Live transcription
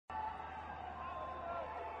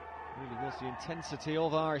Really was the intensity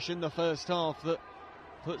of Irish in the first half that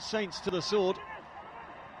put Saints to the sword.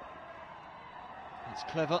 It's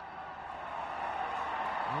clever.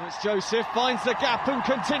 Now it's Joseph, finds the gap and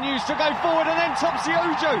continues to go forward, and then Topsy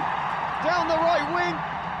Ojo down the right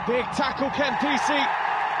wing. Big tackle, Kempisi.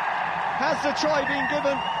 Has the try been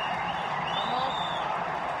given?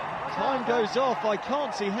 Time goes off. I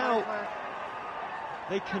can't see how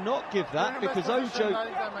they cannot give that, because Ojo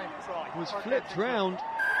was flipped round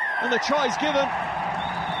and the try's given.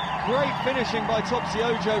 Great finishing by Topsy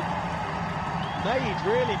Ojo, made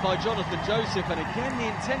really by Jonathan Joseph, and again the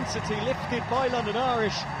intensity lifted by London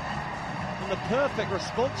Irish, and the perfect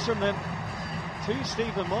response from them to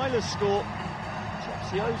Stephen Myler's score.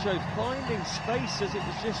 Topsy Ojo finding space as it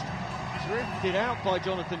was just drifted out by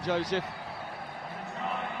Jonathan Joseph.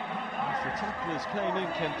 As the tacklers came in,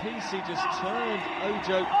 Kempisi just turned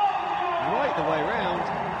Ojo right the way round.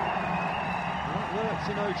 That worked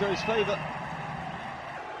in Ojo's favour.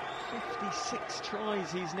 56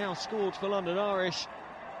 tries he's now scored for London Irish.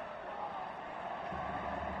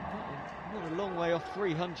 Not a long way off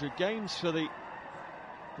 300 games for the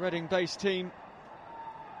Reading-based team.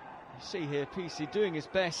 You see here PC doing his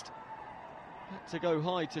best. Had to go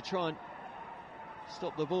high to try and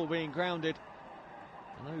stop the ball being grounded.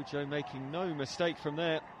 And Ojo making no mistake from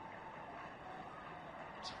there.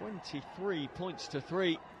 23 points to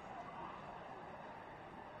 3.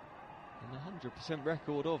 And the 100%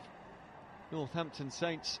 record of Northampton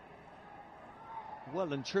Saints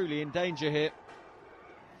well and truly in danger here.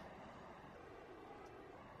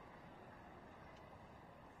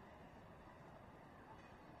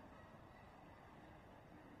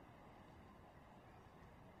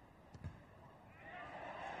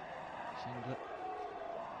 Chandler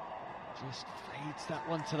just fades that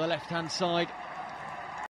one to the left-hand side.